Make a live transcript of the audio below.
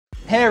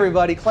Hey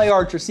everybody, Clay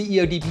Archer,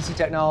 CEO DPC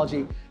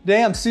Technology.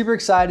 Today I'm super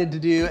excited to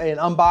do an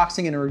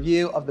unboxing and a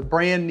review of the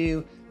brand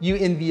new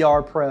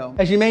UNVR-PRO.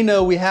 As you may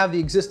know, we have the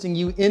existing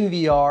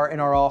UNVR in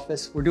our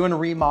office. We're doing a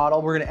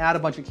remodel. We're gonna add a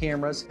bunch of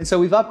cameras. And so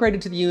we've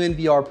upgraded to the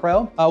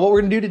UNVR-PRO. What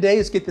we're gonna do today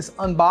is get this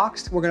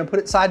unboxed. We're gonna put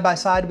it side by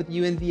side with the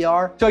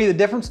UNVR, show you the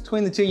difference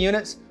between the two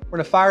units. We're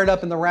gonna fire it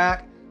up in the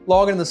rack,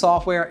 log into the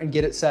software, and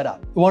get it set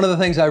up. One of the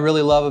things I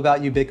really love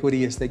about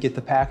Ubiquiti is they get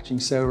the packaging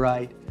so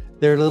right.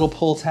 Their little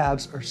pull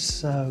tabs are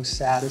so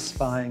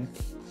satisfying.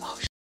 Oh,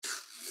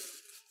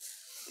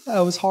 that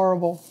was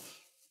horrible.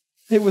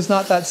 It was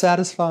not that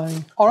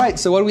satisfying. All right,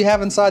 so what do we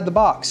have inside the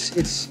box?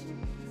 It's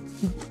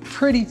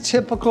pretty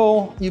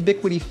typical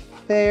Ubiquiti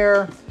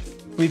fare.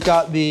 We've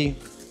got the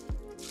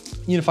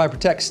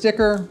Unify-Protect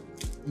sticker.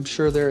 I'm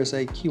sure there is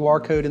a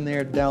QR code in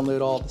there to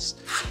download all this,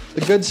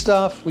 the good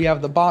stuff. We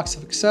have the box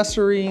of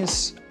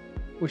accessories,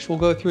 which we'll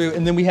go through,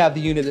 and then we have the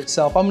unit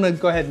itself. I'm gonna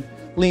go ahead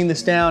and lean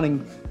this down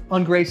and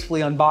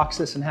ungracefully unbox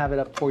this and have it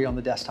up for you on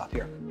the desktop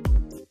here.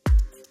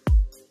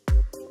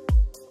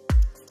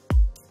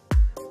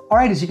 All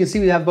right, as you can see,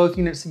 we have both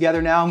units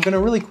together now. I'm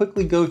gonna really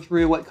quickly go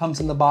through what comes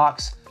in the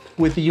box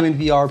with the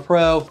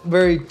UNVR-PRO.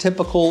 Very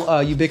typical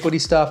Ubiquiti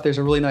stuff. There's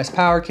a really nice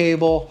power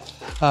cable.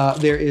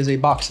 There is a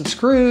box of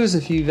screws.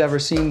 If you've ever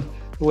seen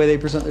the way they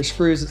present their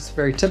screws, it's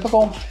very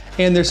typical.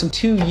 And there's some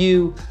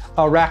 2U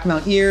rack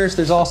mount ears.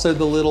 There's also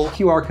the little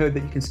QR code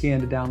that you can scan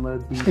to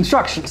download the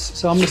instructions.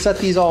 So I'm gonna set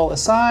these all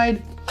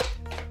aside,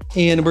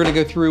 and we're gonna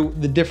go through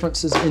the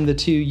differences in the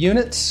two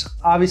units.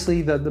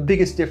 Obviously, the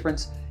biggest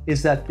difference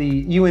is that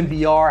the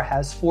UNVR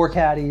has 4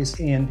 caddies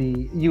and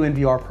the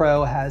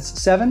UNVR-PRO has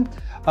 7.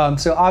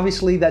 So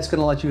obviously that's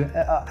gonna let you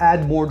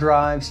add more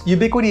drives.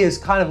 Ubiquiti has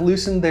kind of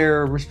loosened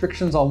their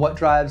restrictions on what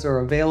drives are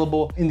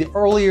available. In the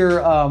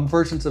earlier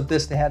versions of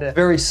this, they had a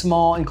very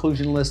small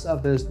inclusion list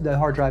of the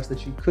hard drives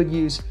that you could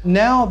use.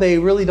 Now they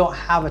really don't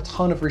have a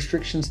ton of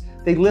restrictions.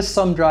 They list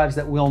some drives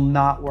that will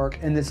not work,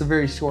 and it's a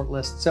very short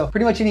list. So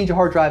pretty much any of your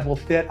hard drive will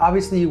fit.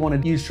 Obviously you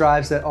wanna use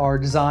drives that are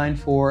designed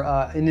for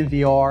an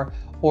NVR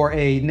or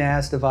a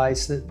NAS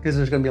device because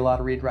there's gonna be a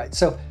lot of read writes.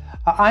 So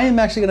I am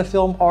actually gonna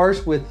film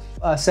ours with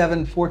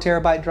 7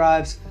 4TB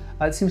drives.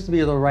 It seems to be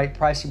the right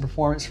price and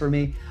performance for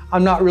me.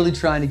 I'm not really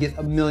trying to get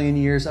a million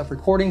years of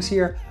recordings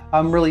here.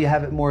 I'm really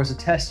have it more as a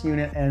test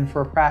unit and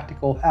for a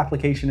practical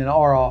application in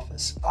our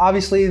office.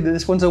 Obviously,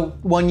 this one's a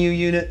 1U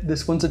unit,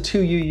 this one's a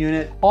 2U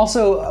unit.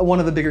 Also, one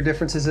of the bigger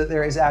differences is that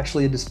there is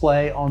actually a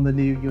display on the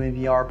new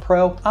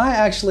UNVR-PRO. I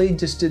actually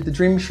just did the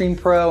Dream Machine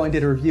Pro and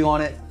did a review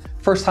on it.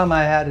 First time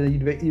I had a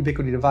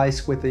Ubiquiti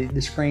device with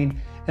the screen,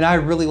 and I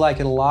really like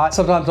it a lot.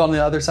 Sometimes I'm on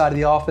the other side of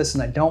the office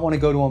and I don't want to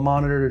go to a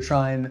monitor to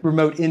try and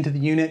remote into the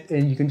unit,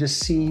 and you can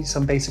just see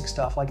some basic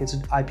stuff like its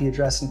IP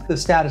address and the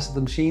status of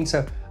the machine.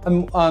 So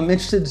I'm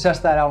interested to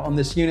test that out on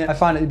this unit. I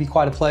find it to be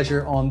quite a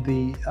pleasure on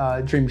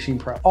the Dream Machine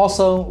Pro.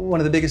 Also, one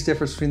of the biggest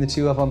differences between the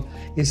two of them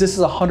is this is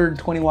a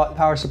 120 watt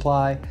power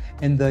supply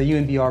and the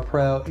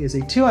UNVR-PRO is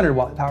a 200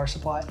 watt power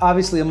supply.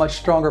 Obviously a much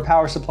stronger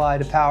power supply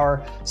to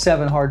power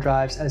 7 hard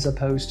drives as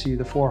opposed to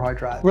the 4 hard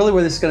drive. Really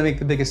where this is gonna make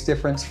the biggest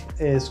difference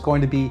is going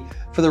to be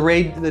for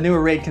the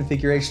newer RAID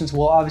configurations.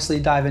 We'll obviously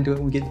dive into it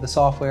when we get to the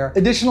software.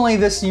 Additionally,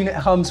 this unit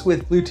comes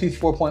with Bluetooth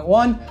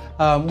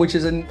 4.1, which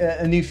is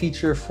a new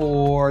feature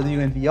for the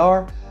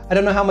UNVR. I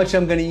don't know how much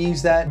I'm gonna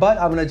use that, but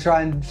I'm gonna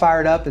try and fire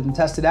it up and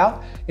test it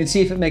out and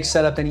see if it makes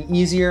setup any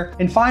easier.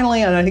 And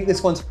finally, and I think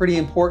this one's pretty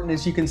important,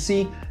 is you can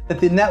see that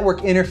the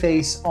network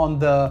interface on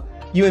the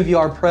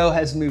UNVR-PRO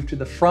has moved to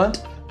the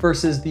front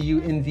versus the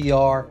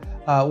UNVR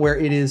where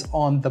it is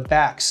on the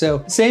back.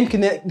 So same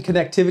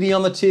connectivity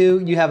on the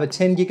two. You have a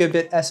 10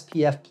 gigabit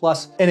SPF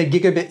plus and a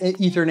gigabit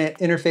Ethernet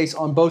interface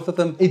on both of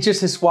them. It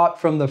just is swapped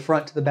from the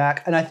front to the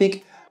back. And I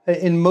think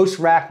in most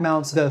rack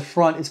mounts, the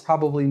front is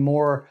probably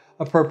more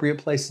appropriate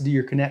place to do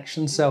your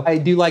connection. So I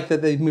do like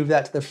that they've moved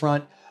that to the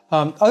front.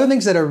 Other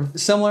things that are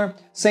similar,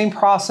 same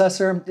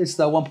processor. It's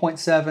the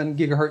 1.7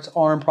 gigahertz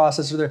ARM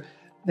processor.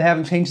 They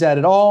haven't changed that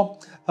at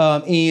all.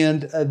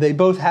 And they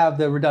both have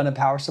the redundant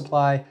power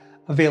supply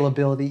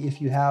availability if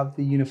you have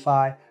the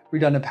Unify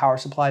redundant power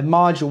supply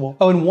module.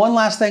 Oh, and one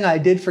last thing I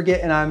did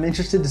forget, and I'm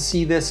interested to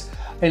see this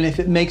and if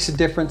it makes a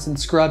difference in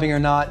scrubbing or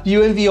not.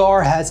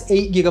 UNVR has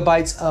 8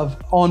 gigabytes of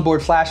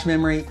onboard flash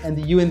memory and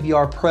the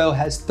UNVR-PRO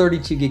has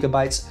 32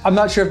 gigabytes. I'm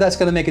not sure if that's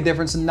gonna make a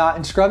difference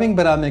in scrubbing,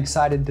 but I'm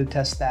excited to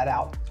test that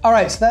out. All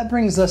right, so that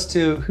brings us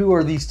to who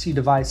are these two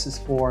devices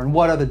for and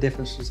what are the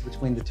differences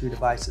between the two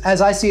devices.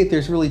 As I see it,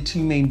 there's really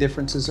 2 main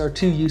differences or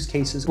 2 use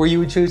cases where you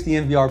would choose the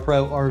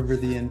UNVR-PRO over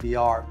the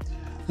UNVR.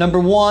 Number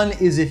one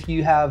is if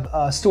you have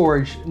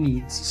storage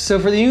needs. So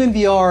for the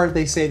UNVR,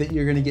 they say that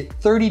you're gonna get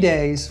 30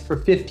 days for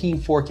 15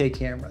 4K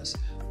cameras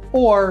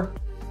or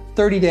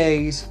 30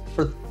 days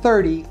for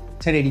 30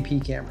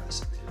 1080p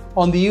cameras.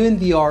 On the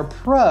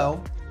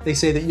UNVR-PRO, they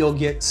say that you'll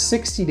get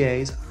 60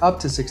 days, up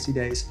to 60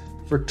 days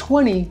for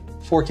 20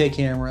 4K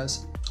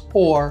cameras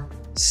or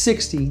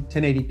 60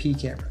 1080p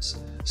cameras.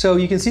 So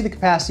you can see the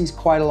capacity is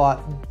quite a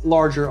lot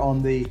larger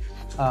on the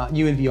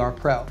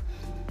UNVR-PRO.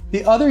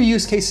 The other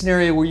use case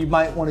scenario where you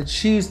might want to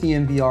choose the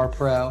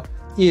UNVR-PRO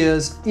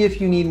is if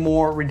you need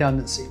more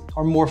redundancy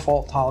or more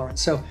fault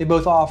tolerance. So they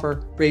both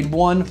offer grade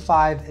 1,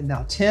 5, and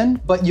now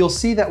 10, but you'll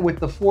see that with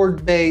the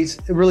Ford bays,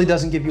 it really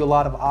doesn't give you a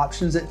lot of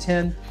options at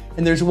 10.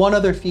 And there's one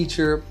other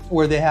feature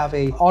where they have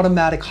a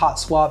automatic hot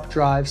swap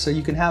drive. So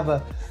you can have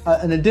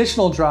an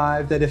additional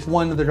drive that if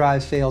one of the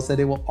drives fails, that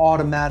it will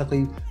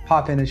automatically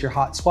pop in as your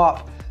hot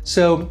swap.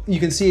 So you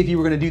can see if you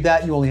were going to do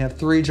that, you only have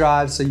 3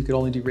 drives, so you could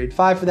only do grade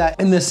 5 for that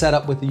in this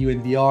setup with the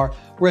UNVR.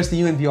 Whereas the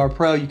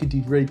UNVR-PRO, you could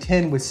do grade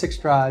 10 with 6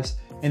 drives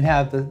and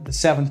have the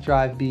 7th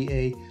drive be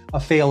a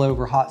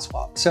failover hot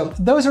swap. So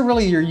those are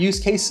really your use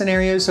case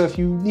scenarios. So if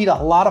you need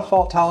a lot of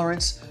fault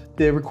tolerance,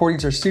 the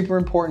recordings are super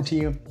important to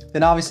you,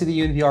 then obviously the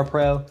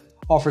UNVR-PRO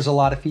offers a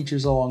lot of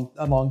features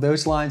along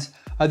those lines.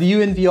 The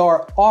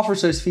UNVR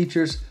offers those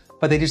features,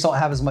 but they just don't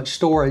have as much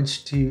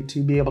storage to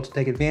be able to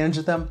take advantage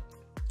of them.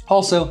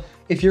 Also,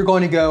 if you're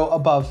going to go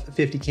above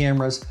 50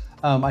 cameras,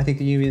 I think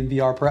the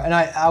UNVR-PRO, and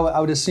I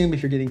would assume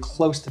if you're getting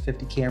close to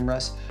 50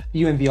 cameras,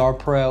 the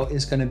UNVR-PRO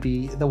is going to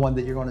be the one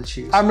that you're going to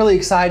choose. I'm really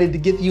excited to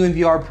get the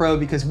UNVR-PRO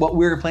because what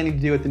we're planning to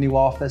do at the new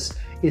office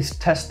is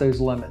test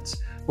those limits.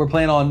 We're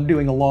planning on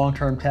doing a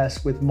long-term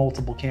test with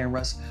multiple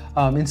cameras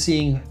and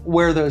seeing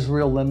where those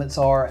real limits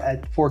are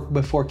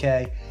with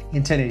 4K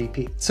in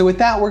 1080p. So with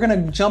that, we're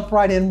gonna jump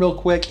right in real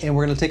quick and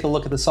we're gonna take a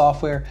look at the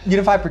software.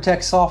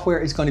 Unify-Protect software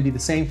is going to be the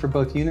same for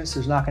both units.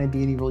 There's not gonna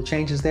be any real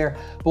changes there,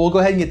 but we'll go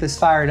ahead and get this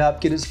fired up,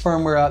 get its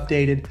firmware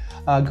updated,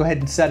 go ahead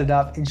and set it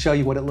up and show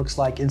you what it looks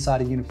like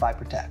inside of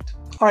Unify-Protect.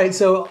 All right,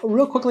 so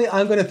real quickly,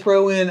 I'm gonna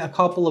throw in a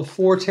couple of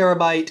 4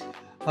 terabyte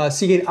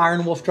Seagate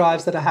Iron Wolf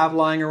drives that I have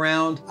lying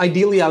around.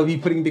 Ideally, I would be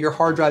putting bigger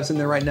hard drives in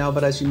there right now,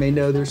 but as you may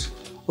know, there's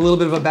a little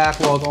bit of a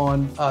backlog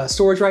on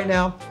storage right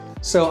now.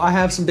 So I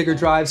have some bigger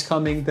drives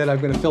coming that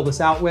I'm gonna fill this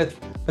out with,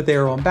 but they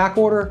are on back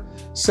order.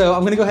 So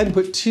I'm gonna go ahead and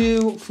put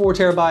 2 4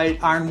 terabyte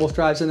Iron Wolf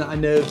drives in it. I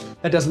know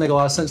that doesn't make a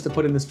lot of sense to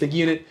put in this big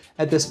unit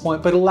at this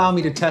point, but allow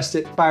me to test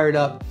it, fire it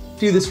up,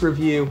 do this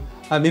review,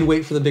 and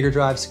wait for the bigger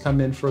drives to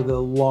come in for the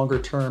longer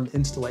term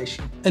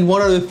installation. And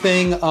one other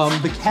thing,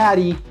 the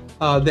caddy,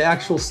 the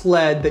actual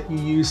sled that you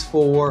use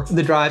for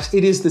the drives,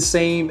 it is the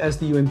same as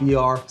the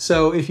UNVR.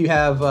 So if you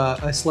have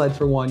a sled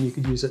for one, you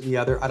could use it in the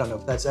other. I don't know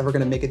if that's ever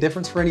gonna make a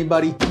difference for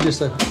anybody.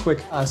 Just a quick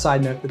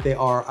side note that they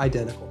are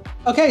identical.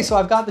 Okay, so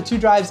I've got the 2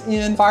 drives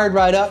in, fired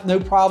right up, no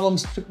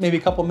problems. Took maybe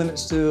a couple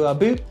minutes to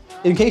boot.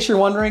 In case you're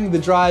wondering, the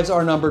drives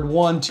are numbered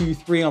 1, 2,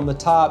 3 on the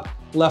top,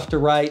 left to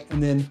right,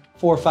 and then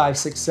 4, 5,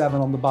 6,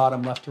 7 on the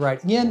bottom, left to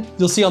right. Again,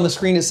 you'll see on the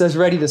screen it says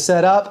ready to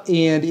set up,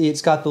 and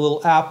it's got the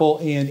little Apple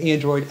and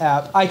Android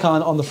app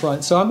icon on the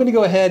front. So I'm gonna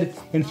go ahead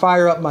and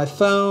fire up my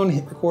phone,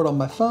 hit record on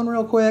my phone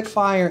real quick,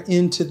 fire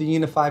into the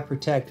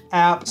Unify-Protect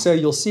app. So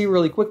you'll see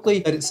really quickly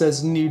that it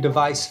says new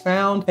device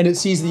found, and it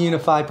sees the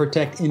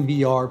Unify-Protect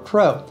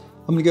UNVR-PRO.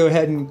 I'm gonna go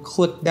ahead and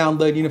click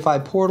download Unify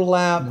Portal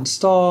app,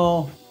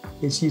 install.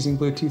 It's using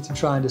Bluetooth to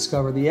try and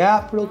discover the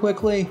app real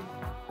quickly.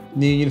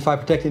 New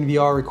Unify-Protect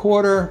NVR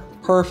recorder,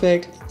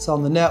 perfect. It's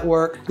on the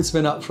network. It's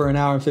been up for 1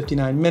 hour and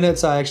 59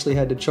 minutes. I actually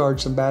had to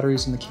charge some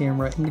batteries in the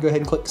camera. I'm gonna go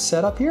ahead and click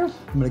setup here.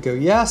 I'm gonna go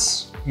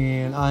yes,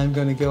 and I'm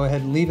gonna go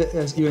ahead and leave it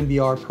as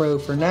UNVR-PRO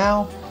for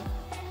now.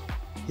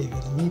 Give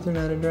it an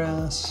Ethernet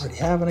address, already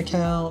have an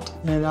account,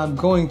 and I'm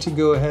going to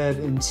go ahead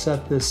and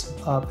set this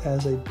up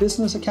as a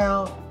business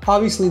account.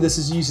 Obviously, this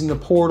is using the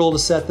portal to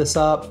set this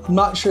up. I'm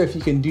not sure if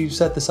you can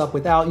set this up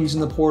without using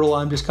the portal.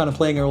 I'm just kind of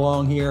playing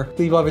along here.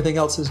 Leave everything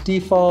else as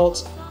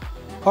default.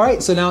 All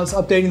right, so now it's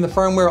updating the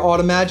firmware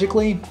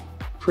automatically.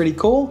 Pretty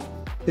cool.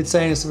 It's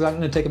saying it's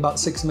going to take about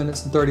 6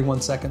 minutes and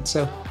 31 seconds.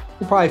 So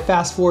we'll probably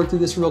fast forward through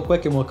this real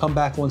quick and we'll come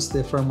back once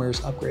the firmware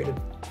is upgraded.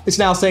 It's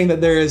now saying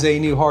that there is a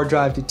new hard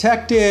drive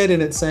detected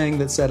and it's saying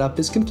that setup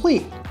is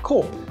complete.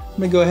 Cool. I'm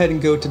gonna go ahead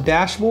and go to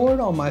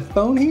dashboard on my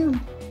phone here.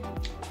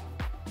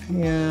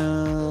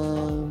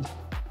 And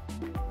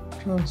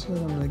I'm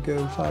gonna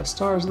go 5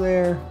 stars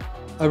there.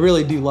 I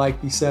really do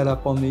like the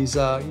setup on these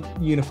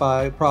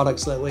Unify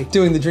products lately.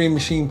 Doing the Dream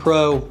Machine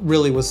Pro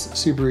really was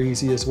super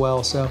easy as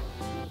well. So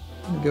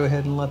I'm gonna go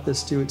ahead and let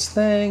this do its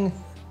thing.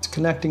 It's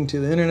connecting to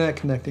the internet,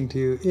 connecting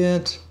to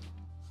it.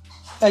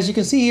 As you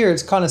can see here,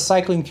 it's kind of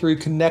cycling through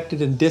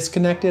connected and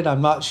disconnected.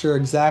 I'm not sure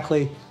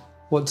exactly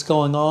what's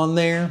going on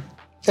there.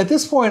 At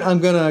this point, I'm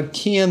gonna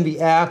can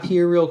the app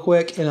here real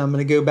quick, and I'm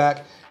gonna go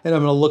back and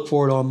I'm gonna look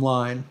for it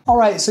online. All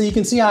right, so you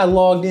can see I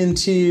logged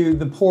into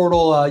the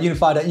portal,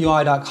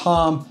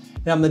 unify.ui.com,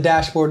 and I'm the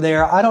dashboard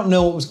there. I don't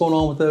know what was going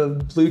on with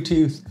the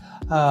Bluetooth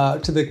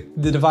to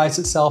the device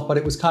itself, but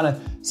it was kind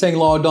of saying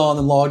logged on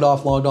and logged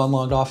off, logged on,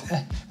 logged off.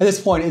 At this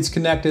point, it's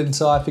connected,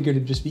 so I figured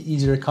it'd just be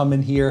easier to come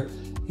in here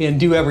and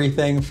do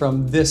everything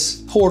from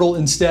this portal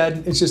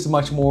instead. It's just a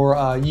much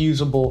more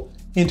usable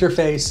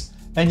interface.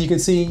 And you can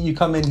see you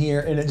come in here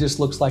and it just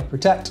looks like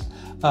Protect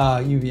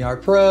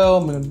UNVR-PRO.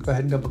 I'm gonna go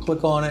ahead and double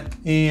click on it.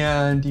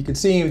 And you can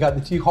see we got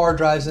the 2 hard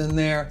drives in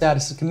there.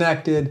 Status is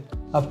connected,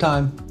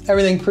 uptime,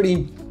 everything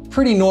pretty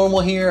pretty normal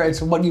here.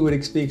 It's what you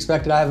would be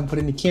expected. I haven't put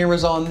any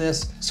cameras on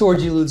this.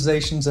 Storage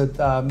utilization's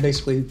at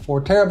basically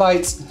 4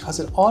 terabytes because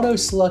it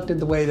auto-selected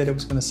the way that it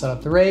was going to set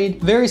up the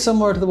RAID. Very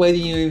similar to the way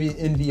the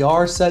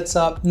UNVR sets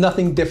up.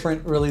 Nothing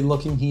different really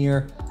looking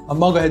here. I'll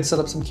go ahead and set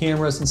up some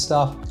cameras and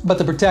stuff, but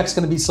the Protect's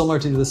going to be similar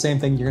to the same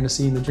thing you're going to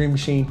see in the Dream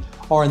Machine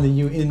or in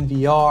the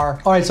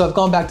UNVR. All right, so I've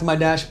gone back to my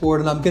dashboard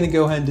and I'm going to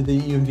go ahead to the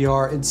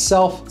UNVR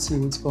itself, see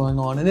what's going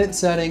on in its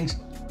settings.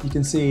 You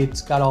can see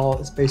it's got all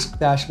its basic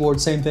dashboard,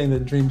 same thing that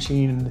the Dream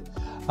Machine and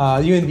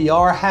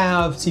UNVR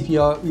have,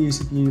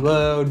 CPU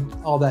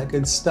load, all that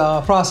good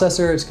stuff.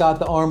 Processor, it's got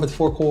the ARM with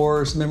 4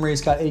 cores. Memory,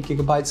 it's got 8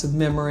 gigabytes of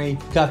memory.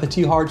 Got the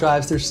 2 hard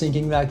drives they're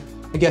syncing that.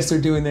 I guess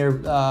they're doing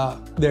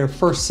their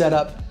first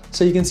setup.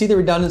 So you can see the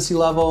redundancy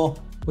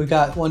level. We've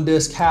got 1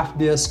 disk, half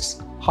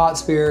disks, hot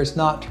spare is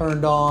not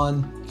turned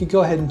on. You could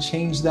go ahead and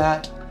change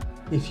that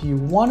if you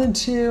wanted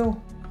to.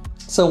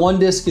 So 1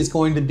 disk is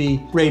going to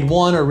be RAID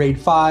 1 or RAID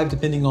 5,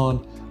 depending on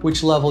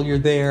which level you're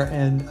there,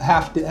 and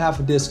half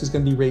a disk is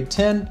going to be RAID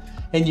 10,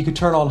 and you could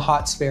turn on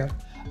hot spare.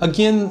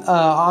 Again,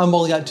 I'm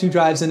only got 2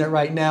 drives in it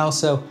right now,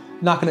 so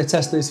not going to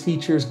test those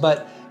features,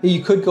 but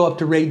you could go up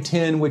to RAID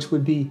 10, which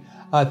would be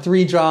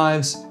 3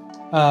 drives,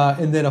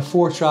 and then a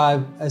 4th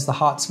drive as the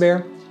hot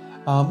spare.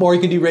 Or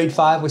you could do RAID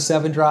 5 with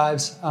 7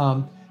 drives.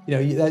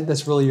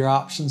 That's really your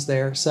options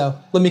there. So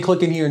let me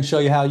click in here and show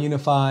you how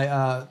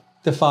UNIFI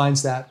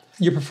defines that.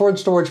 Your preferred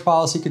storage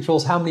policy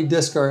controls how many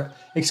disks are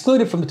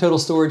excluded from the total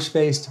storage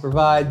space to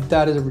provide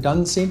data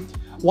redundancy.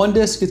 1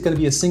 disk is going to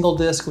be a single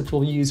disk, which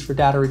we'll use for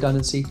data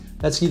redundancy.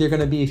 That's either going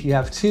to be if you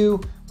have 2,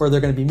 where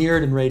they're going to be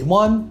mirrored in RAID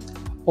 1,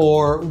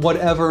 or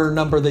whatever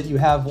number that you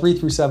have 3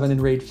 through 7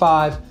 in RAID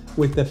 5,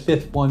 with the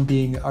 5th one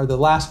being, or the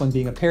last one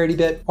being a parity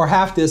bit, or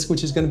half disk,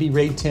 which is going to be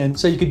RAID 10.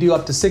 So you could do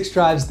up to 6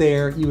 drives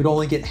there. You would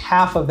only get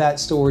half of that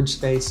storage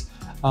space.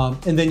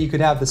 And then you could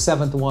have the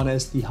 7th one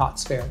as the hot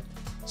spare.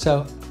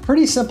 So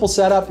pretty simple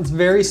setup. It's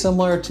very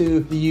similar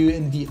to the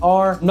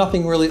UNVR.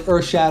 Nothing really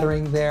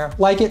earth-shattering there.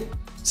 Like it,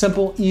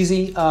 simple,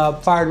 easy,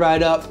 fired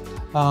right up.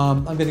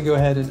 I'm gonna go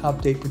ahead and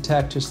update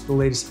Protect just the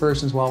latest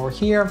versions while we're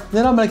here.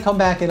 Then I'm gonna come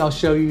back and I'll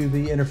show you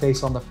the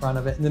interface on the front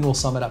of it, and then we'll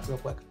sum it up real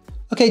quick.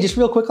 Okay, just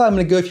real quickly, I'm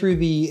gonna go through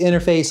the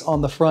interface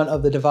on the front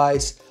of the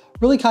device.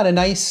 Really kind of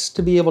nice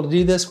to be able to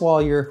do this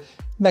while you're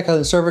back in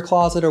the server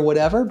closet or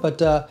whatever,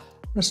 but I'm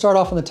gonna start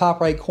off in the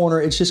top right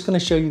corner. It's just gonna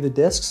show you the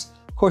disks.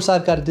 Of course,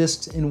 I've got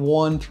disks in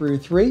 1 through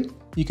 3.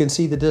 You can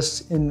see the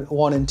disks in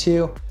 1 and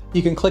 2.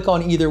 You can click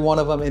on either one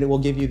of them and it will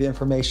give you the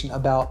information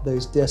about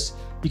those disks.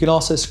 You can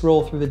also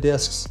scroll through the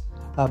disks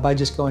by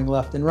just going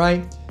left and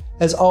right.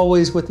 As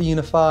always with the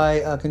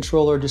UNIFI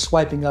controller, just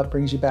swiping up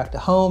brings you back to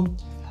home.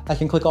 I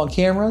can click on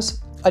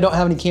cameras. I don't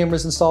have any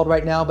cameras installed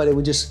right now, but it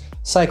would just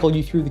cycle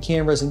you through the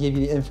cameras and give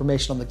you the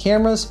information on the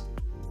cameras.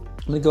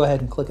 I'm gonna go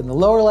ahead and click in the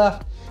lower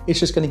left. It's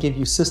just gonna give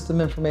you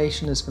system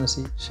information. It's gonna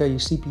show you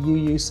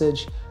CPU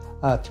usage,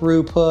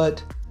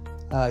 throughput,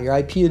 your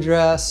IP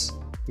address,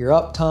 your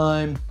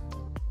uptime,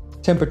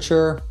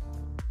 temperature,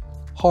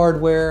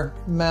 hardware,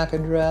 MAC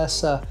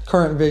address,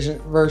 current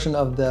version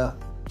of the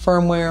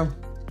firmware,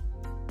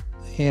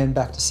 and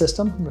back to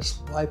system. I'm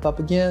just swipe up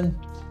again.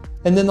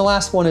 And then the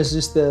last one is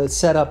just the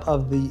setup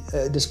of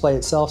the display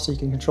itself, so you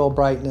can control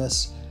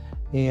brightness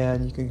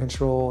and you can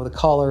control the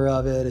color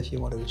of it if you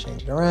wanted to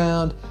change it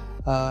around.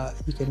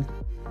 You can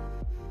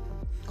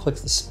click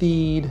the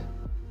speed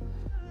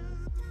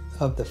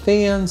of the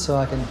fan, so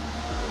I can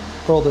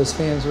roll those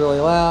fans really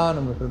loud.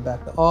 I'm gonna put it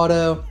back to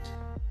auto.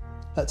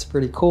 That's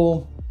pretty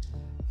cool.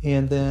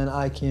 And then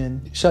I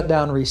can shut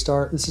down,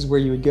 restart. This is where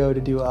you would go to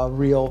do a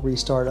real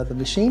restart of the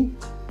machine.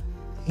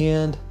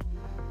 And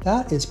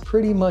that is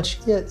pretty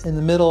much it. In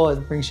the middle,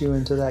 it brings you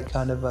into that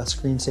kind of a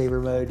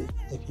screensaver mode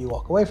if you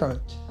walk away from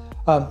it.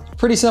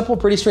 Pretty simple,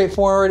 pretty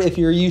straightforward. If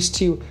you're used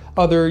to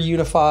other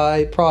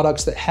UNIFI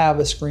products that have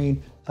a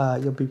screen,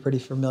 you'll be pretty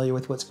familiar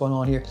with what's going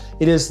on here.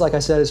 It is, like I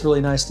said, it's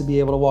really nice to be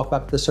able to walk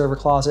back to the server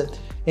closet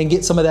and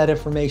get some of that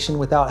information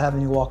without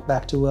having to walk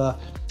back to a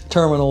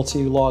terminal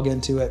to log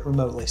into it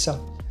remotely.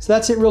 So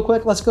that's it real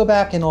quick. Let's go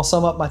back and I'll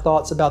sum up my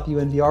thoughts about the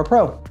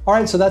UNVR-PRO. All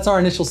right, so that's our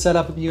initial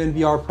setup of the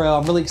UNVR-PRO.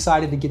 I'm really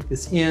excited to get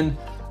this in.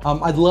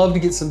 I'd love to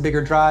get some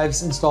bigger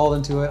drives installed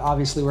into it.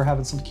 Obviously, we're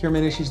having some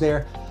procurement issues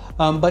there.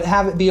 But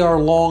have it be our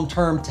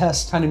long-term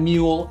test kind of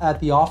mule at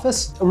the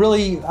office.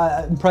 Really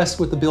impressed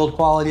with the build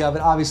quality of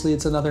it. Obviously,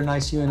 it's another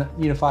nice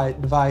UNIFI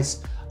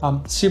device.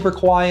 Super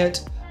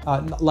quiet,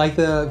 like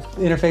the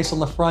interface on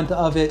the front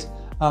of it.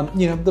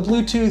 The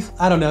Bluetooth,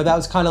 I don't know, that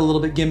was kind of a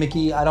little bit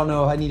gimmicky. I don't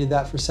know if I needed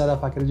that for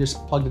setup. I could have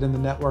just plugged it in the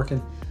network and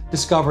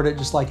discovered it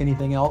just like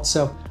anything else.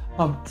 So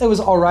it was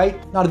all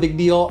right, not a big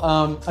deal.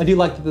 I do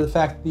like the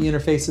fact that the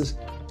interfaces,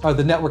 or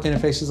the network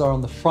interfaces, are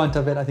on the front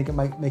of it. I think it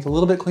might make a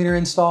little bit cleaner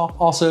install.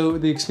 Also,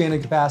 the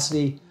expanded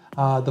capacity,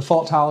 the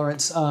fault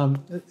tolerance.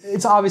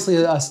 It's obviously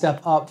a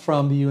step up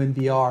from the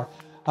UNVR.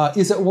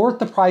 Is it worth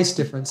the price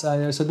difference?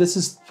 So this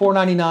is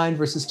 $499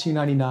 versus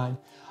 $299.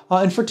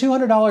 And for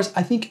 $200,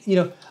 I think,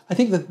 I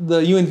think that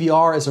the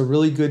UNVR is a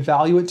really good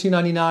value at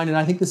 $299, and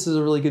I think this is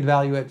a really good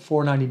value at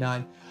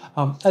 $499.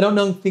 I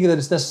don't think that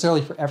it's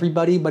necessarily for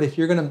everybody, but if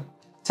you're gonna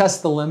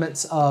test the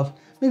limits of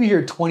maybe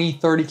your 20,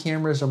 30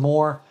 cameras or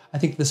more, I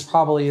think this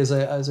probably is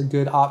a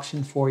good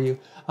option for you.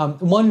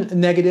 One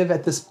negative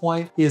at this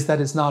point is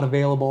that it's not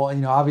available.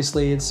 And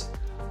obviously it's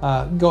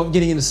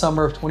getting into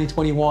summer of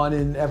 2021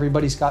 and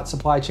everybody's got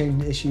supply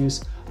chain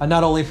issues,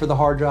 not only for the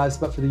hard drives,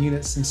 but for the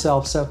units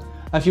themselves. So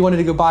if you wanted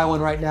to go buy one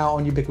right now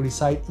on Ubiquiti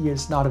site,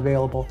 it's not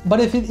available. But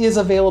if it is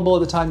available at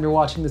the time you're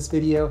watching this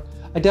video,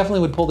 I definitely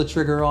would pull the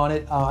trigger on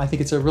it. I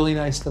think it's a really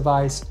nice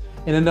device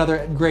and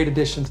another great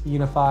addition to the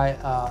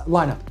UNIFI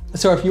lineup.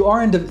 So if you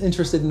are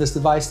interested in this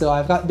device though,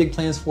 I've got big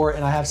plans for it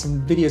and I have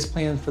some videos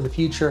planned for the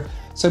future.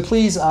 So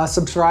please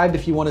subscribe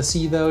if you want to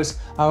see those.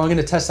 We're going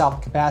to test out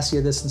the capacity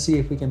of this and see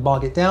if we can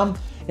bog it down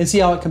and see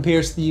how it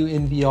compares to the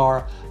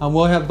UNVR.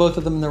 We'll have both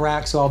of them in the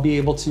rack, so I'll be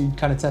able to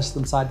kind of test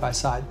them side by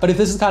side. But if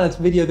this is the kind of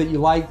video that you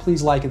like,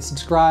 please like and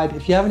subscribe.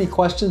 If you have any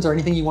questions or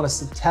anything you want us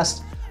to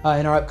test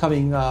in our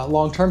upcoming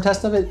long-term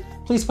test of it,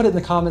 please put it in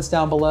the comments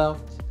down below.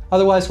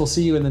 Otherwise, we'll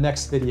see you in the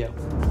next video.